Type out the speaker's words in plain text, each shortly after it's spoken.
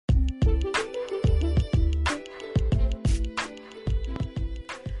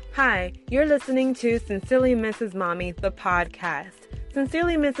Hi, you're listening to Sincerely Mrs. Mommy, the podcast.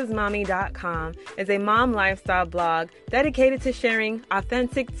 SincerelyMrsMommy.com is a mom lifestyle blog dedicated to sharing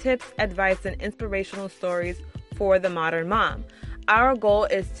authentic tips, advice, and inspirational stories for the modern mom. Our goal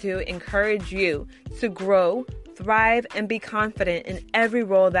is to encourage you to grow, thrive, and be confident in every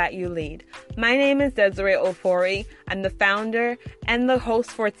role that you lead. My name is Desiree Ofori. I'm the founder and the host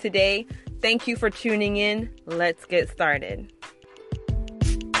for today. Thank you for tuning in. Let's get started.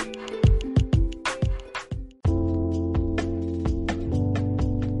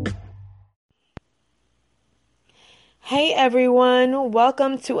 Hey everyone,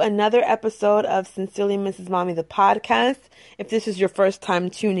 welcome to another episode of Sincerely Mrs. Mommy, the podcast. If this is your first time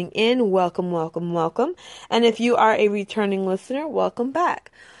tuning in, welcome. And if you are a returning listener, welcome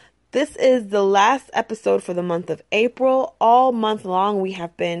back. This is the last episode for the month of April. All month long, we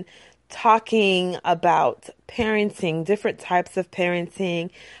have been talking about parenting, different types of parenting,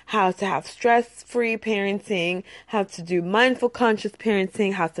 how to have stress-free parenting, how to do mindful, conscious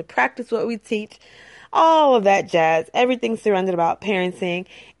parenting, how to practice what we teach. All of that jazz, everything surrounded about parenting.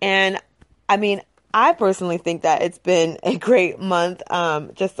 And I personally think that it's been a great month,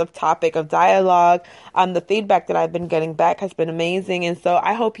 just a topic of dialogue. The feedback that I've been getting back has been amazing. And so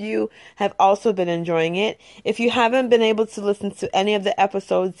I hope you have also been enjoying it. If you haven't been able to listen to any of the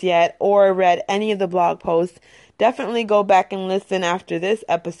episodes yet or read any of the blog posts, definitely go back and listen after this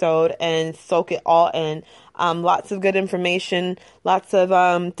episode and soak it all in. Lots of good information, lots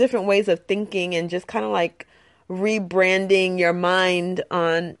of different ways of thinking, and just kind of like rebranding your mind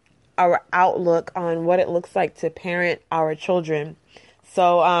on our outlook on what it looks like to parent our children.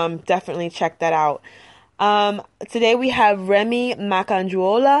 So definitely check that out. Today we have Remi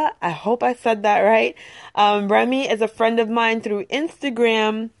Makanjuola. I hope I said that right. Remi is a friend of mine through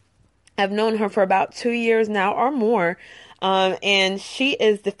Instagram. I've known her for about 2 years now or more. And she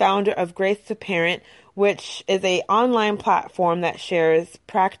is the founder of Grace to Parent, which is an online platform that shares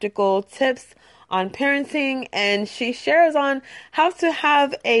practical tips on parenting, and she shares on how to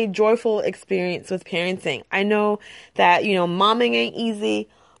have a joyful experience with parenting. I know that, momming ain't easy.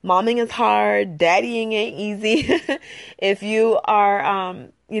 Momming is hard. Daddying ain't easy. If you are, a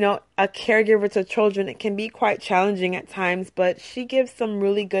caregiver to children, it can be quite challenging at times, but she gives some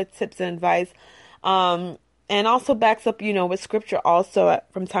really good tips and advice, and also backs up, with scripture also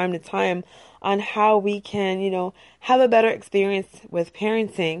from time to time on how we can, have a better experience with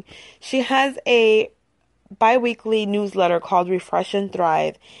parenting. She has a bi-weekly newsletter called Refresh and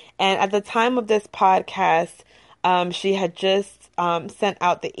Thrive. And at the time of this podcast, she had just sent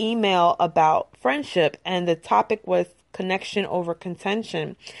out the email about friendship, and the topic was connection over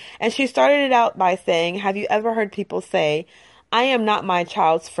contention. And she started it out by saying, have you ever heard people say, I am not my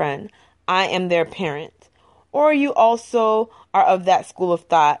child's friend, I am their parent? Or you also are of that school of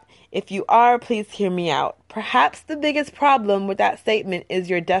thought. If you are, please hear me out. Perhaps the biggest problem with that statement is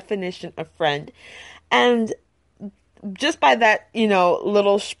your definition of friend. And just by that,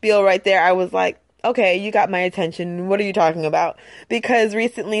 little spiel right there, I was like, okay, you got my attention. What are you talking about? Because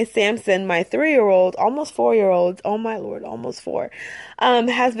recently Samson, my 3-year-old, almost 4-year-old, oh my Lord, almost 4,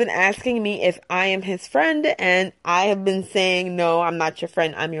 has been asking me if I am his friend. And I have been saying, no, I'm not your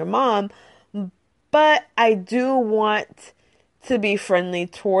friend. I'm your mom. But I do want to be friendly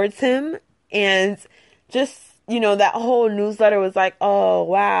towards him. And just, that whole newsletter was like, oh,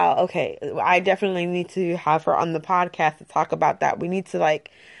 wow. Okay. I definitely need to have her on the podcast to talk about that. We need to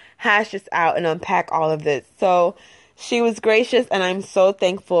hash this out and unpack all of this. So she was gracious, and I'm so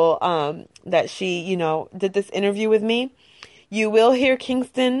thankful, that she, did this interview with me. You will hear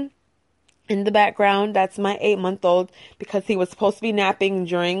Kingston in the background. That's my 8-month-old, because he was supposed to be napping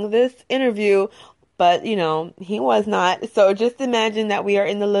during this interview, but, he was not. So just imagine that we are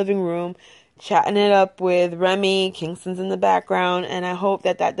in the living room chatting it up with Remi. Kingston's in the background. And I hope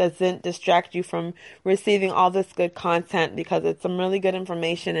that that doesn't distract you from receiving all this good content, because it's some really good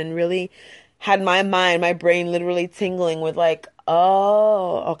information and really had my brain literally tingling with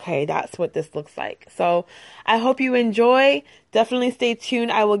oh, okay, that's what this looks like. So I hope you enjoy. Definitely stay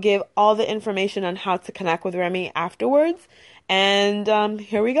tuned. I will give all the information on how to connect with Remi afterwards. And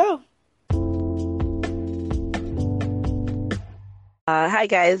here we go. Hi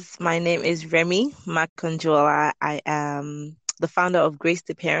guys, my name is Remi Makanjuola. I am the founder of Grace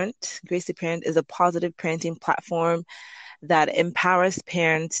to Parent. Grace to Parent is a positive parenting platform that empowers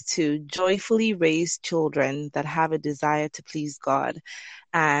parents to joyfully raise children that have a desire to please God.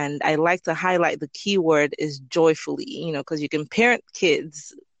 And I like to highlight the key word is joyfully, because you can parent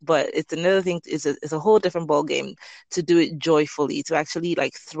kids but it's another thing. It's a whole different ball game to do it joyfully, to actually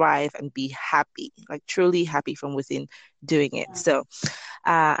like thrive and be happy, like truly happy from within doing it. So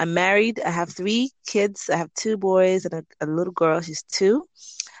I'm married. I have three kids. I have two boys and a little girl. She's two.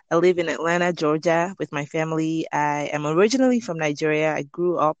 I live in Atlanta, Georgia, with my family. I am originally from Nigeria. I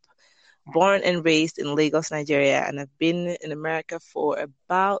grew up, born and raised in Lagos, Nigeria, and I've been in America for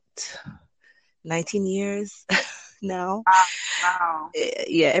about 19 years now. Wow.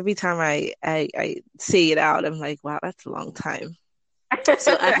 Yeah, every time I say it out, I'm like, wow, that's a long time.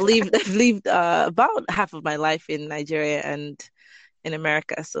 So I've lived about half of my life in Nigeria and in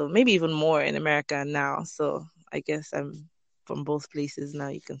America, so maybe even more in America now. So I guess I'm from both places now,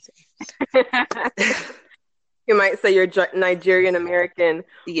 you can say. You might say you're Nigerian American,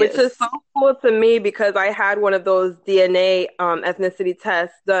 which is so Yes. cool to me because I had one of those DNA ethnicity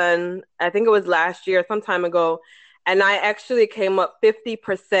tests done, I think it was last year, some time ago, and I actually came up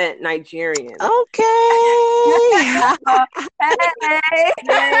 50% Nigerian. Okay. Hey.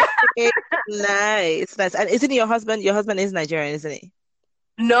 Yay. Nice, nice. And isn't your husband? Your husband is Nigerian, isn't he?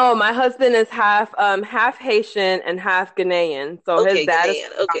 No, my husband is half Haitian and half Ghanaian. So his Okay, dad is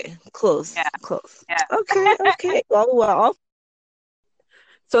Ghanaian. Okay, close, yeah, close. yeah. Okay, okay. Well.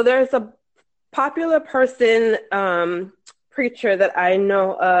 So there's a popular person, preacher that I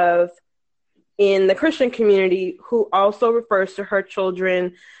know of in the Christian community who also refers to her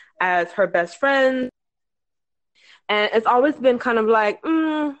children as her best friends. And it's always been kind of like,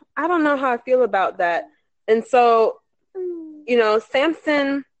 I don't know how I feel about that. And so,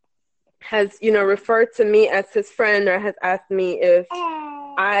 Samson has, referred to me as his friend or has asked me if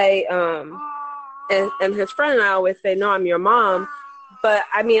I am his friend. And I always say, no, I'm your mom. But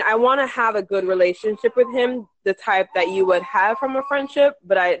I mean, I want to have a good relationship with him, the type that you would have from a friendship,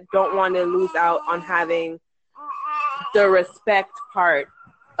 but I don't want to lose out on having the respect part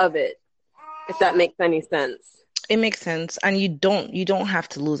of it, if that makes any sense. It makes sense, and you don't have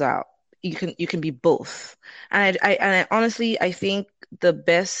to lose out. You can be both. And I honestly I think the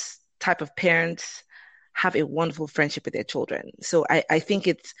best type of parents have a wonderful friendship with their children. So I think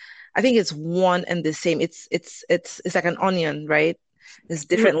it's one and the same. It's like an onion, right? There's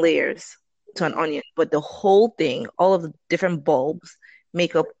different layers to an onion, but the whole thing, all of the different bulbs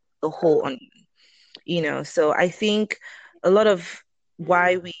make up the whole onion, So I think a lot of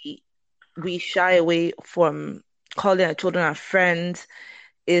why we shy away from calling our children our friends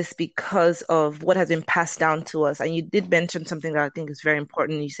is because of what has been passed down to us. And you did mention something that I think is very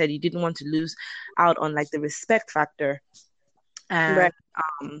important. You said you didn't want to lose out on like the respect factor. And Right.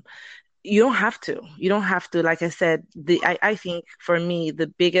 you don't have to. You don't have to. Like I said, I think for me, the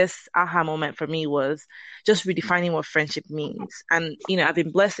biggest aha moment for me was just redefining what friendship means. And, I've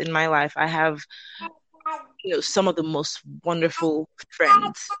been blessed in my life. I have, some of the most wonderful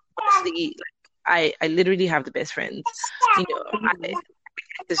friends. Honestly, like I literally have the best friends. I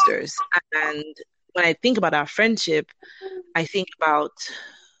sisters. And when I think about our friendship, I think about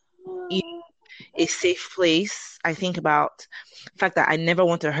you a safe place. I think about the fact that I never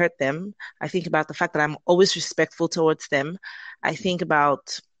want to hurt them. I think about the fact that I'm always respectful towards them. I think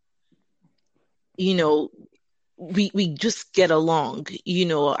about, you know, we just get along.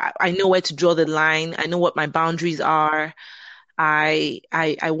 I know where to draw the line. I know what my boundaries are. I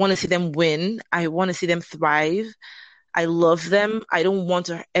want to see them win. I want to see them thrive. I love them. I don't want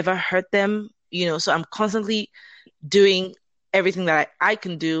to ever hurt them, so I'm constantly doing everything that I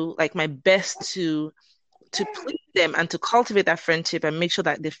can do, like my best to please them and to cultivate that friendship and make sure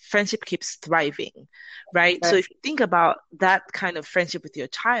that the friendship keeps thriving, right? So Right. if you think about that kind of friendship with your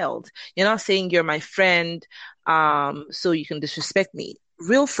child, you're not saying you're my friend, so you can disrespect me.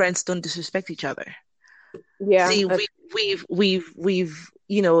 Real friends don't disrespect each other. Yeah. See, the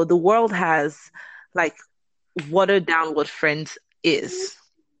world has like watered down what friends is,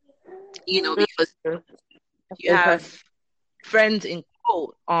 because That's you have interesting. friends in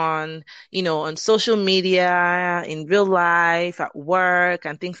quote on social media, in real life, at work,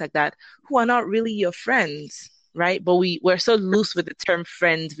 and things like that, who are not really your friends, right? But we're so loose with the term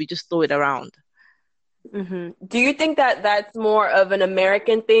friends, we just throw it around. Do you think that that's more of an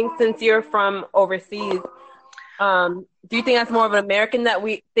American thing since you're from overseas? Do you think that's more of an American that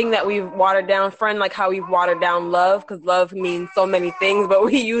we thing that we've watered down friend, like how we've watered down love? Because love means so many things, but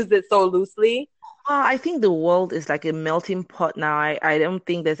we use it so loosely. I think the world is like a melting pot now. I don't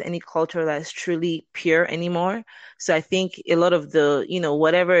think there's any culture that's truly pure anymore. So I think a lot of the,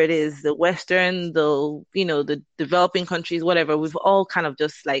 whatever it is, the Western, the developing countries, whatever, we've all kind of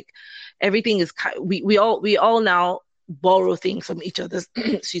just like everything is we all now borrow things from each other's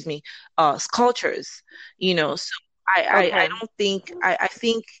excuse me, cultures, So I Okay. don't think I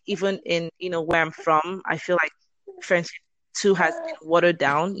think even in, where I'm from, I feel like friendship too has been watered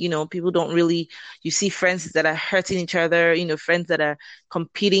down. People don't really, you see friends that are hurting each other, friends that are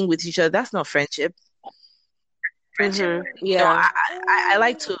competing with each other. That's not friendship. Friendship, Yeah. I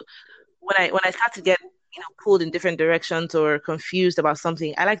like to, when I start to get, pulled in different directions or confused about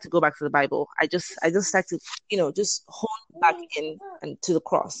something, I like to go back to the Bible. I just like to, just hone back in and to the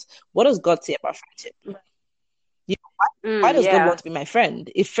cross. What does God say about friendship? You know, why does God want Yeah. to be my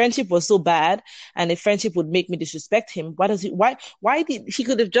friend? If friendship was so bad and if friendship would make me disrespect him, why did he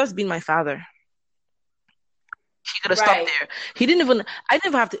could have just been my father? He could have stopped Right. there. He didn't even I didn't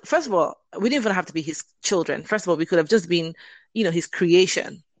even have to first of all, we didn't even have to be his children. First of all, we could have just been, his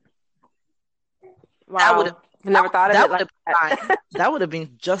creation. That would have Wow. I never thought of that it would like have been fine. that. That would have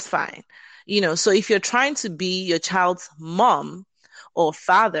been just fine. So if you're trying to be your child's mom or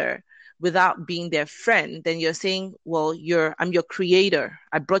father without being their friend, then you're saying, well, I'm your creator.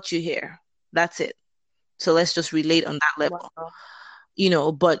 I brought you here. That's it. So let's just relate on that level.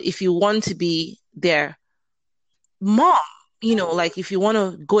 Wow. But if you want to be their mom, like if you want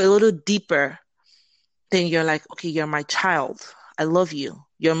to go a little deeper, then you're like, okay, you're my child. I love you.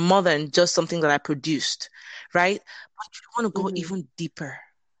 You're more than just something that I produced, right? But if you want to go Hmm. even deeper,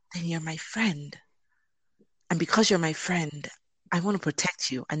 then you're my friend. And because you're my friend, I want to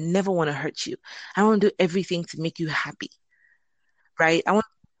protect you. I never want to hurt you. I want to do everything to make you happy, right? I want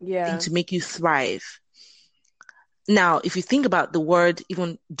everything Yeah. to make you thrive. Now, if you think about the word,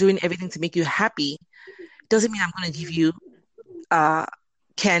 even doing everything to make you happy, doesn't mean I'm going to give you uh,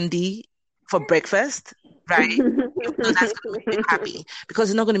 candy for breakfast, right? Even though that's going to make you happy, because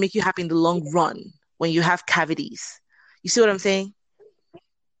it's not going to make you happy in the long run when you have cavities. You see what I'm saying?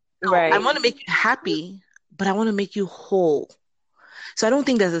 So I Right. want to make you happy, but I want to make you whole. So I don't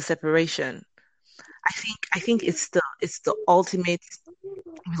think there's a separation. I think it's the ultimate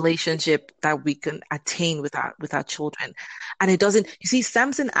relationship that we can attain with our children. And it doesn't, you see,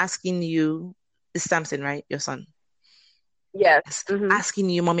 Samson asking you, is Samson, right? Your son. Yes. Yes. Hmm. Asking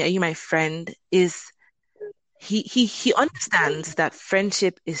you, mommy, are you my friend? Is he understands that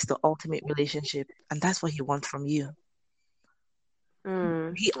friendship is the ultimate relationship, and that's what he wants from you.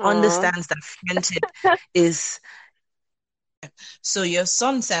 Mm. He Aw. understands that friendship is so your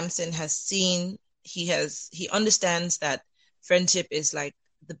son Samson has seen he understands that friendship is like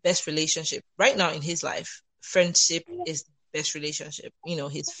the best relationship right now in his life. Friendship is the best relationship.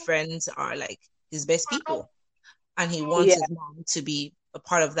 His friends are like his best people, and he wants Yeah. his mom to be a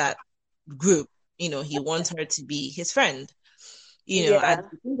part of that group. He wants her to be his friend. And Yeah.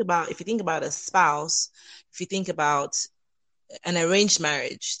 if you think about a spouse, if you think about an arranged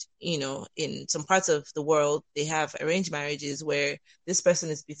marriage, in some parts of the world, they have arranged marriages where this person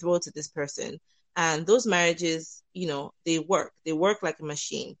is betrothed to this person. And those marriages, they work like a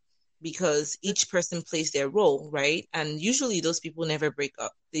machine because each person plays their role, right? And usually those people never break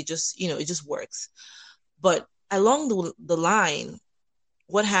up. They just, it just works. But along the line,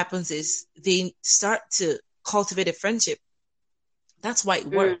 what happens is they start to cultivate a friendship. That's why it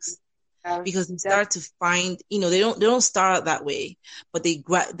Mm. works Yeah. because they Def- start to find, they don't start out that way, but they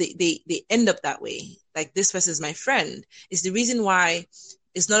end up that way. Like this person is my friend. It's the reason why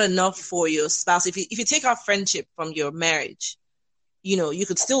it's not enough for your spouse. If you take out friendship from your marriage, you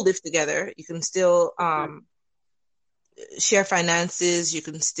could still live together. You can still share finances. You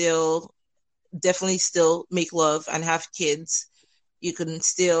can still definitely still make love and have kids. You can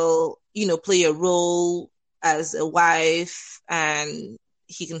still, play a role as a wife, and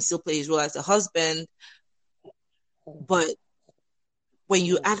he can still play his role as a husband. But when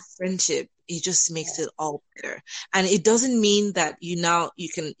you add friendship, it just makes it all better. And it doesn't mean that you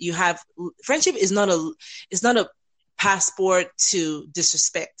have friendship is not a passport to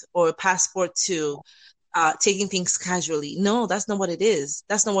disrespect or a passport to taking things casually. No, that's not what it is.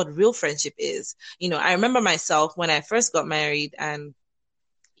 That's not what real friendship is. I remember myself when I first got married, and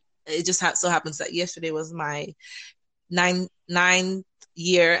it just so happens that yesterday was my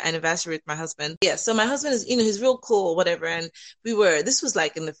nine-year anniversary with my husband. Yeah, so my husband is, he's real cool, whatever. And this was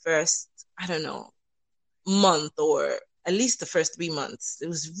like in the first, I don't know, month or at least the first 3 months. It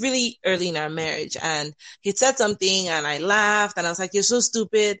was really early in our marriage. And he said something and I laughed and I was like, you're so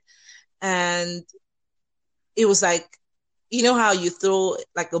stupid. And it was like, you know how you throw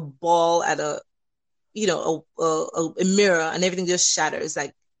like a ball at a mirror and everything just shatters.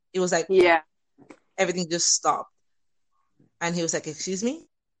 Like it was like yeah. everything just stopped. And he was like, excuse me?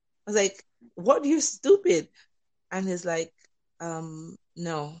 I was like, what, you stupid? And he's like,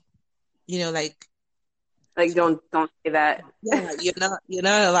 no, like Like, don't say that. Yeah, you're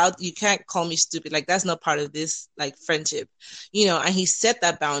not allowed, you can't call me stupid. Like that's not part of this like friendship. And he set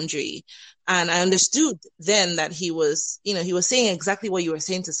that boundary. And I understood then that he was saying exactly what you were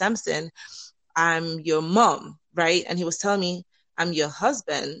saying to Samson. I'm your mom, right? And he was telling me, I'm your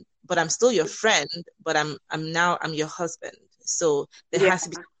husband, but I'm still your friend, but I'm your husband. So there Yeah. has to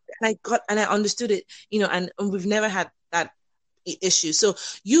be, and I understood it, and we've never had that issue. So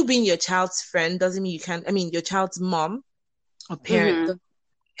you being your child's friend doesn't mean you can't, I mean, your child's mom or parent Mm-hmm. doesn't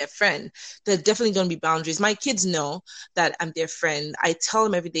mean their friend. There's definitely going to be boundaries. My kids know that I'm their friend. I tell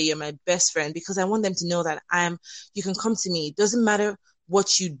them every day, you're my best friend, because I want them to know that you can come to me. It doesn't matter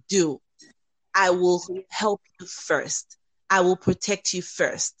what you do. I will help you first. I will protect you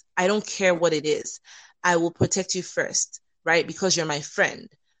first. I don't care what it is. I will protect you first, right? Because you're my friend.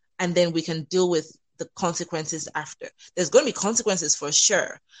 And then we can deal with the consequences after. There's going to be consequences for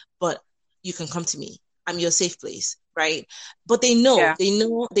sure, but you can come to me. I'm your safe place, right? But Yeah. they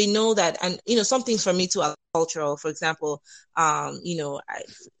know that, and some things for me too are cultural. For example,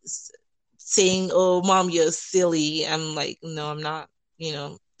 saying, "Oh, mom, you're silly." I'm like, no, I'm not. You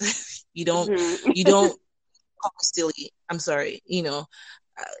know, you don't Mm-hmm. you don't call me silly. I'm sorry.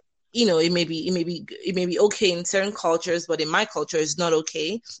 It may be okay in certain cultures, but in my culture, it's not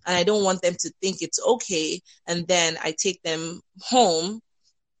okay. And I don't want them to think it's okay. And then I take them home,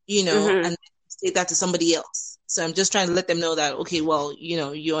 Mm-hmm. and say that to somebody else. So I'm just trying to let them know that, okay, well,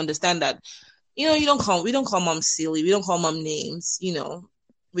 you understand that, we don't call mom silly. We don't call mom names,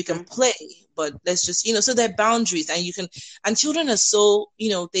 we can play, but let's just, so there are boundaries, and children are so, you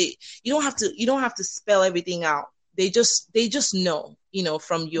don't have to spell everything out. They just know,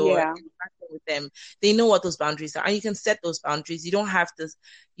 from your Yeah. interaction with them. They know what those boundaries are, and you can set those boundaries. You don't have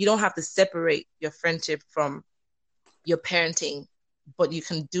to separate your friendship from your parenting, but you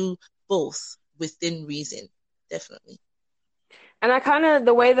can do both within reason. Definitely. And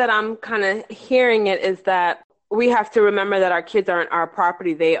the way that I'm kind of hearing it is that we have to remember that our kids aren't our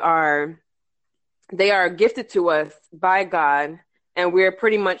property. They are gifted to us by God, and we're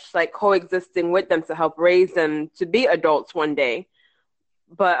pretty much like coexisting with them to help raise them to be adults one day.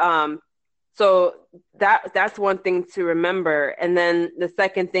 But so that's one thing to remember. And then the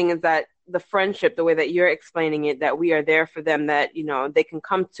second thing is that the friendship, the way that you're explaining it, that we are there for them, that they can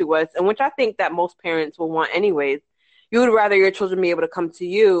come to us, and which I think that most parents will want anyways. You would rather your children be able to come to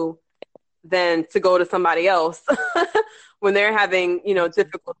you than to go to somebody else when they're having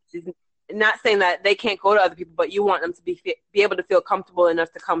difficulties. Not saying that they can't go to other people, but you want them to be able to feel comfortable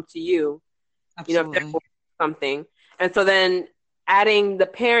enough to come to you, if they're Absolutely. going through something. And so then adding the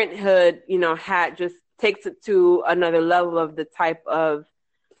parenthood, hat just takes it to another level of the type of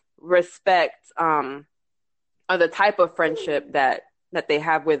respect, or the type of friendship that they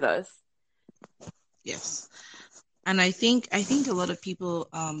have with us. Yes. And I think a lot of people,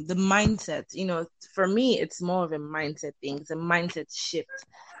 the mindset, for me, it's more of a mindset thing. It's a mindset shift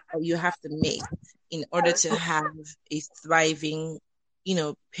that you have to make in order to have a thriving,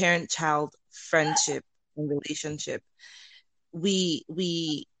 parent-child friendship and relationship. We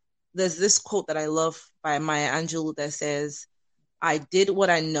There's this quote that I love by Maya Angelou that says, "I did what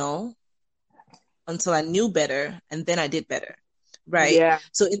I know until I knew better, and then I did better." Right? Yeah.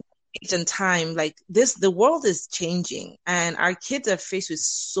 So in age and time like this, the world is changing, and our kids are faced with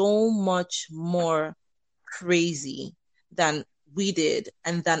so much more crazy than we did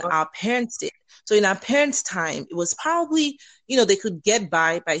and than our parents did. So in our parents' time, it was probably, they could get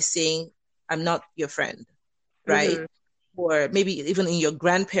by saying, "I'm not your friend," right? Mm-hmm. Or maybe even in your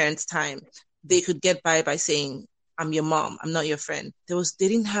grandparents' time, they could get by saying, "I'm your mom, I'm not your friend." They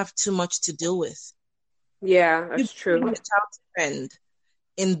didn't have too much to deal with. Yeah, You that's being true. your child's friend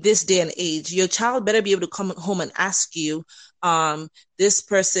in this day and age, your child better be able to come home and ask you, this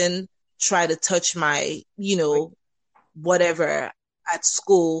person tried to touch my, whatever at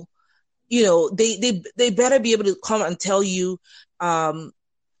school. They better be able to come and tell you,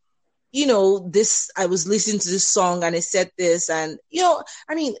 this, I was listening to this song and it said this, and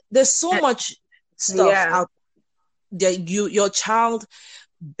I mean, there's so much stuff Yeah. out there. Your child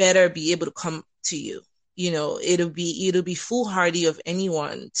better be able to come to you. It'll be foolhardy of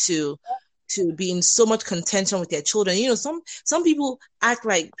anyone to be in so much contention with their children. Some people act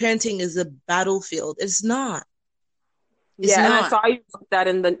like parenting is a battlefield. It's not. It's Yeah, and I not. saw you put that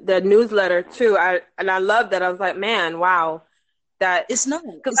in the newsletter too. I love that. I was like, man, wow, that It's not.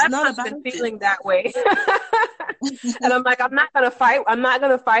 because It's I've not a kind of been battlefield. feeling that way. And I'm like, I'm not gonna fight. I'm not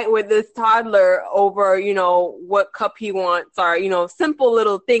gonna fight with this toddler over, what cup he wants, or simple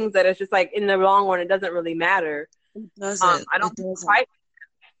little things that it's just like in the long run, it doesn't really matter. It doesn't. I don't It doesn't. fight.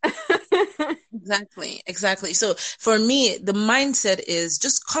 Exactly. So for me, the mindset is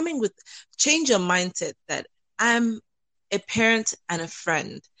just change your mindset that I'm a parent and a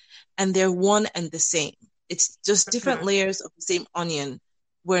friend, and they're one and the same. It's just different Mhm. layers of the same onion.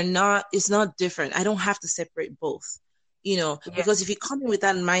 It's not different. I don't have to separate both, Yeah. because if you come in with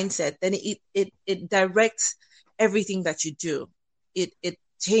that mindset, then it directs everything that you do. It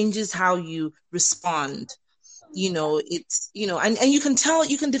changes how you respond. It's, and you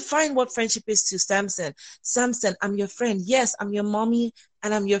can define what friendship is to Samson, I'm your friend. Yes, I'm your mommy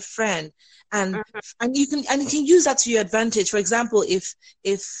and I'm your friend. and Mhm. and you can use that to your advantage. For example, if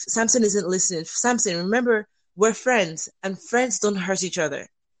Samson isn't listening, Samson, remember, we're friends and friends don't hurt each other.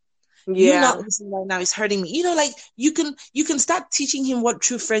 You not Yeah. listening right now is hurting me. Like you can start teaching him what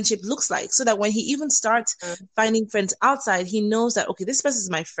true friendship looks like, so that when he even starts Mhm. finding friends outside, he knows that, okay, this person is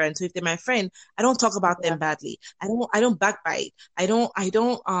my friend. So if they're my friend, I don't talk about Yeah. them badly. I don't backbite. I don't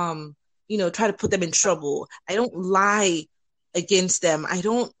try to put them in trouble. I don't lie against them. I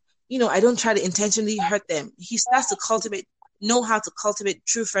don't try to intentionally hurt them. He starts to know how to cultivate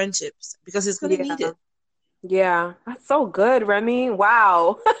true friendships, because he's going to need Yeah. it. Yeah. That's so good, Remy.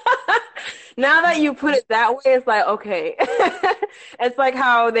 Wow. Now that you put it that way, it's like, okay. It's like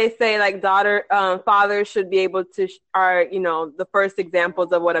how they say, like, fathers should be able to, are, the first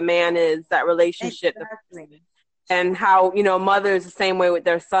examples of what a man is, that relationship. Exactly. And how, mothers the same way with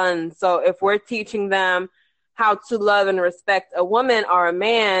their sons. So if we're teaching them how to love and respect a woman or a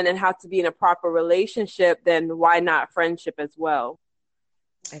man and how to be in a proper relationship, then why not friendship as well?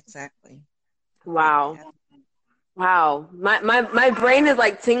 Exactly. Wow. Yeah. Wow. My brain is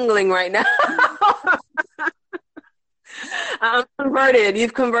like tingling right now. I'm converted.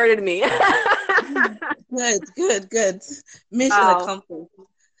 You've converted me. Good, good, good. Mission Wow. accomplished.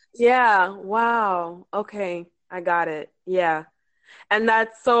 Yeah. Wow. Okay. I got it. Yeah. And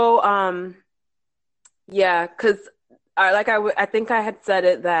that's so, yeah, because I think I had said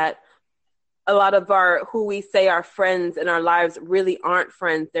it, that a lot of who we say are friends in our lives really aren't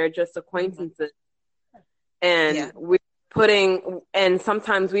friends. They're just Mhm. acquaintances. And Yeah, and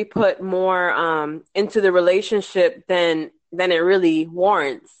sometimes we put more into the relationship than it really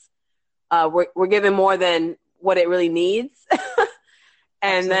warrants. We're giving more than what it really needs.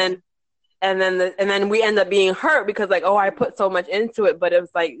 and absolutely. then and then we end up being hurt because, like, oh, I put so much into it, but it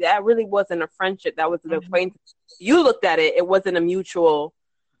was like that really wasn't a friendship. That was an Mhm. acquaintance. You looked at it, it wasn't a mutual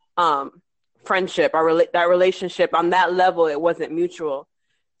um friendship, or that relationship on that level. It wasn't mutual.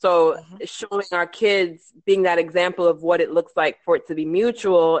 So Mhm. showing our kids, being that example of what it looks like for it to be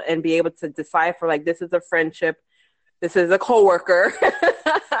mutual, and be able to decipher, like, this is a friendship, this is a coworker,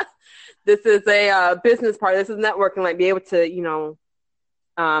 this is a business partner, this is networking. Like, be able to,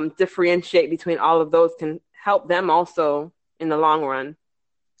 differentiate between all of those can help them also in the long run.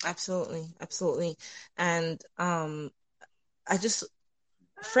 Absolutely, absolutely. And I just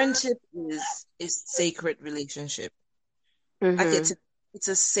friendship is sacred relationship. Like Mm-hmm. it's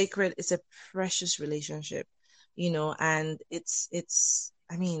a sacred, it's a precious relationship, and it's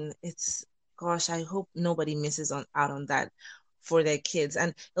I mean, it's gosh, I hope nobody misses on out on that for their kids.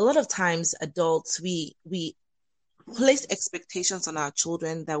 And a lot of times adults, we place expectations on our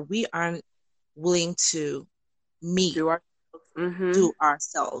children that we aren't willing to meet, Do our. Mm-hmm. do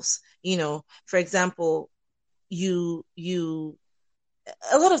ourselves. For example, you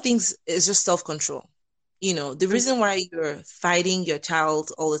a lot of things is just self-control. The reason why you're fighting your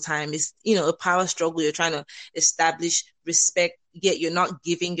child all the time is, a power struggle. You're trying to establish respect, yet you're not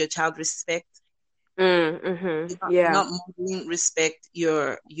giving your child respect. Mm-hmm. You're Yeah. not modeling respect.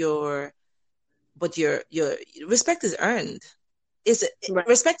 But your respect is earned. Is Right.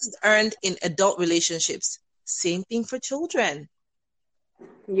 Respect is earned in adult relationships. Same thing for children.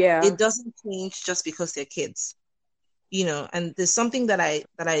 Yeah. It doesn't change just because they're kids. And there's something that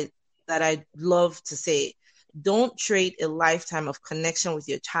I love to say. Don't trade a lifetime of connection with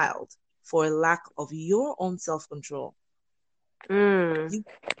your child for a lack of your own self-control. Mm. You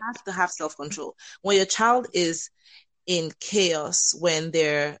have to have self-control. When your child is in chaos, when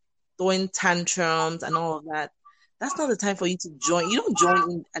they're throwing tantrums and all of that, that's not the time for you to join. You don't join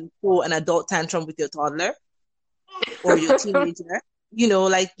in and throw an adult tantrum with your toddler or your teenager.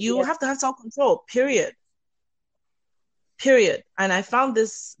 Like, you Yeah. have to have self-control, period. And I found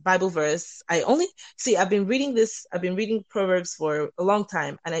this Bible verse. I only see, I've been reading Proverbs for a long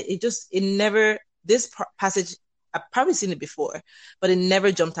time, and it never, passage, I've probably seen it before, but it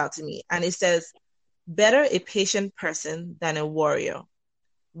never jumped out to me. And it says, better a patient person than a warrior,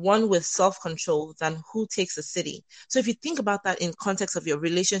 one with self-control than who takes a city. So if you think about that in context of your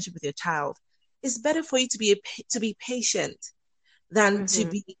relationship with your child, it's better for you to be patient than to Mm-hmm.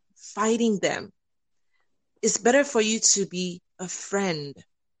 be fighting them. It's better for you to be a friend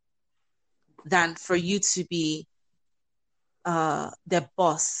than for you to be their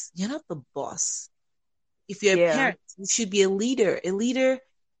boss. You're not the boss. If you're a Yeah. parent, you should be a leader. A leader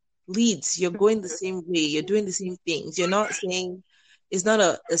leads. You're going the same way. You're doing the same things. You're not saying it's not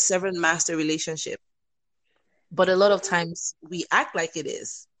a servant master relationship. But a lot of times we act like it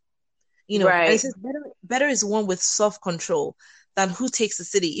is. And it Right. says better is one with self-control than who takes the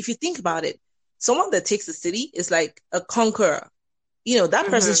city. If you think about it, someone that takes the city is like a conqueror. That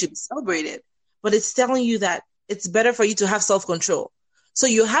person Mm-hmm. should be celebrated. But it's telling you that it's better for you to have self-control. So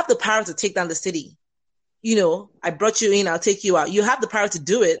you have the power to take down the city. I brought you in, I'll take you out. You have the power to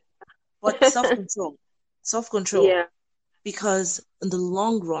do it, but self-control, Yeah. because in the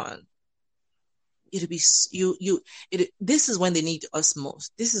long run, it'll be this is when they need us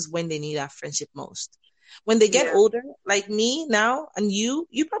most. This is when they need our friendship most. When they get Yeah. older, like me now, and you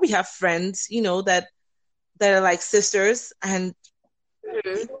probably have friends, that are like sisters, and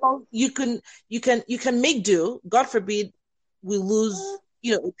Mhm. you can make do. God forbid we lose,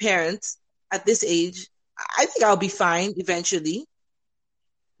 a parent at this age. I think I'll be fine eventually,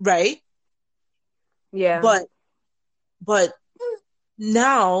 right? Yeah. But but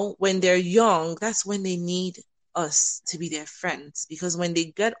now when they're young, that's when they need us to be their friends, because when they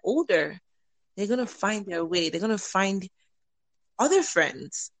get older, they're gonna find their way. They're gonna find other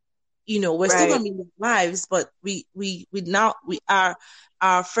friends. We're still Right. gonna be in their lives, but we now we are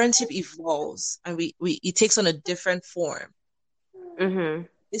our friendship evolves, and we it takes on a different form. Mm-hmm.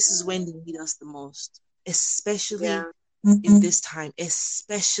 This is when they need us the most, especially Yeah. in this time,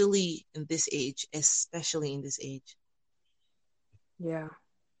 especially in this age, especially in this age. Yeah.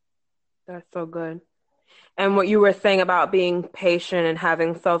 That's so good. And what you were saying about being patient and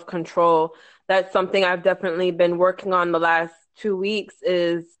having self-control, that's something I've definitely been working on the last 2 weeks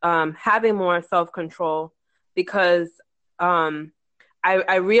is having more self-control because um,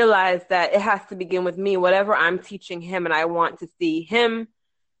 I realized that it has to begin with me. Whatever I'm teaching him and I want to see him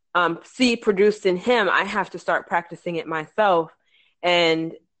see produced in him, I have to start practicing it myself.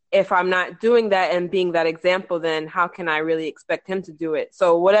 And if I'm not doing that and being that example, then how can I really expect him to do it?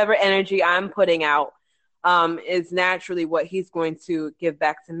 So whatever energy I'm putting out is naturally what he's going to give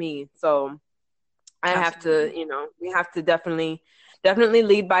back to me. So I have to, Absolutely. we have to definitely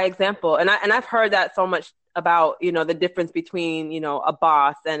lead by example. And I've heard that so much about, the difference between, a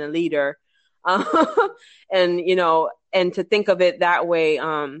boss and a leader. Um, and, and to think of it that way,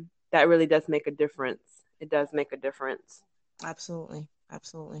 that really does make a difference. It does make a difference. Absolutely.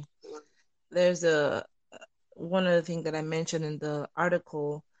 Absolutely. There's a one other thing that I mentioned in the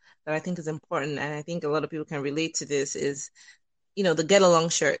article that I think is important, and I think a lot of people can relate to this, is the get along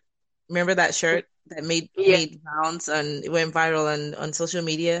shirt. Remember that shirt that made Yeah. made rounds and it went viral on social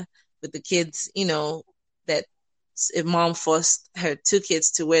media with the kids, that if mom forced her two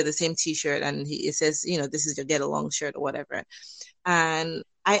kids to wear the same t-shirt, and it says, this is your get along shirt or whatever. And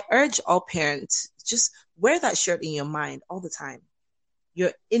I urge all parents, just wear that shirt in your mind all the time.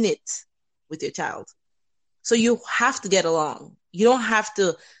 You're in it with your child. So you have to get along. You don't have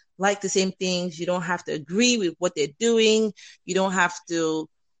to like the same things. You don't have to agree with what they're doing. You don't have to,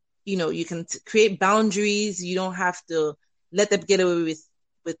 you can create boundaries. You don't have to let them get away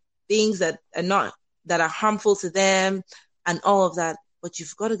with things that are harmful to them and all of that. But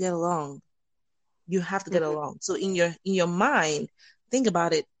you've got to get along. You have to get Mhm. along. So in your mind, think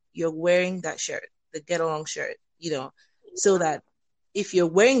about it. You're wearing that shirt, the get along shirt, so that if you're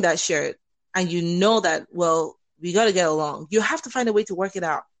wearing that shirt and you know that, well, we got to get along, you have to find a way to work it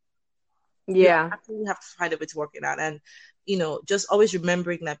out. You Yeah. absolutely have to find a way to work it out. And, just always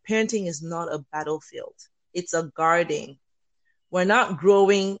remembering that parenting is not a battlefield. It's a garden. We're not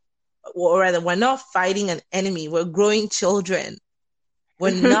growing, or rather, we're not fighting an enemy. We're growing children.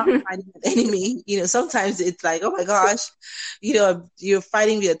 We're not fighting an enemy. Sometimes it's like, oh my gosh, you're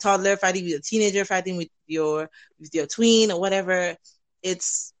fighting with a toddler, fighting with a teenager, fighting with your tween or whatever.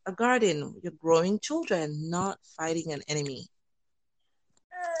 It's a garden. You're growing children, not fighting an enemy.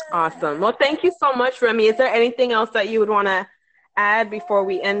 Awesome. Well, thank you so much, Remy. Is there anything else that you would want to add before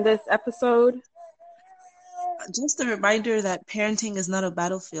we end this episode? Just a reminder that parenting is not a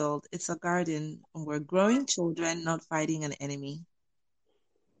battlefield, it's a garden. We're growing children, not fighting an enemy.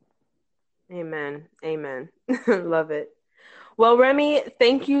 Amen. Amen. Love it. Well, Remy,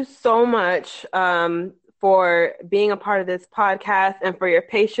 thank you so much for being a part of this podcast and for your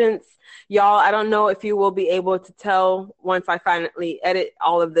patience. Y'all, I don't know if you will be able to tell once I finally edit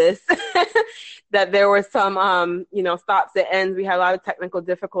all of this that there were some, stops and ends. We had a lot of technical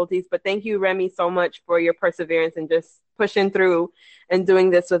difficulties, but thank you, Remi, so much for your perseverance and just pushing through and doing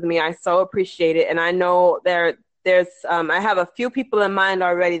this with me. I so appreciate it. And I know there's I have a few people in mind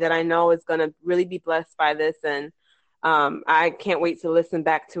already that I know is going to really be blessed by this. And I can't wait to listen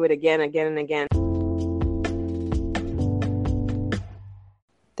back to it again and again.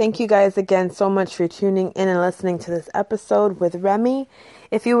 Thank you guys again so much for tuning in and listening to this episode with Remi.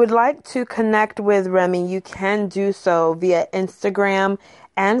 If you would like to connect with Remi, you can do so via Instagram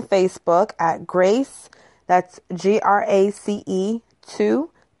and Facebook at Grace, that's GRACE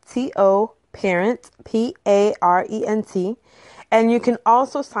 2TO Parent, PARENT. And you can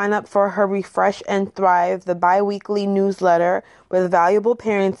also sign up for her Refresh and Thrive, the bi-weekly newsletter with valuable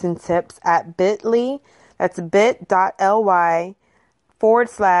parenting tips at bit.ly, that's bit.ly/join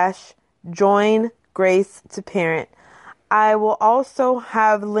Grace to Parent. I will also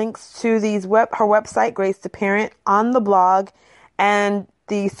have links to her website, Grace to Parent, on the blog, and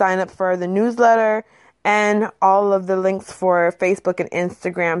the sign up for the newsletter, and all of the links for Facebook and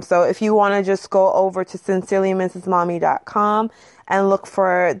Instagram. So if you want to just go over to sincerelymrsmommy.com and look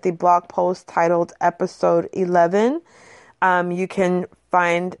for the blog post titled episode 11, you can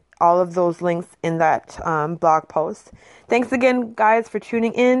find all of those links in that blog post. Thanks again, guys, for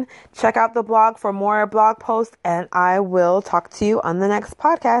tuning in. Check out the blog for more blog posts, and I will talk to you on the next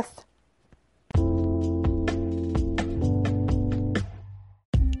podcast.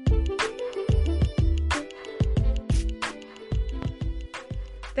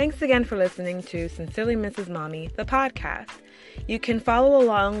 Thanks again for listening to Sincerely Mrs. Mommy, the podcast. You can follow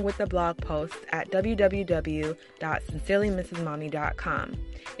along with the blog posts at www.sincerelymrsmommy.com.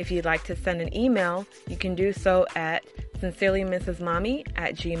 If you'd like to send an email, you can do so at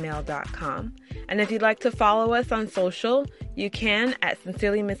sincerelymrsmommy@gmail.com. And if you'd like to follow us on social, you can at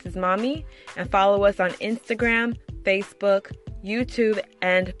Sincerely Mrs. Mommy, and follow us on Instagram, Facebook, YouTube,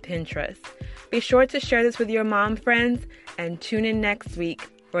 and Pinterest. Be sure to share this with your mom friends and tune in next week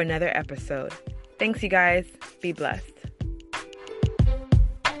for another episode. Thanks, you guys. Be blessed.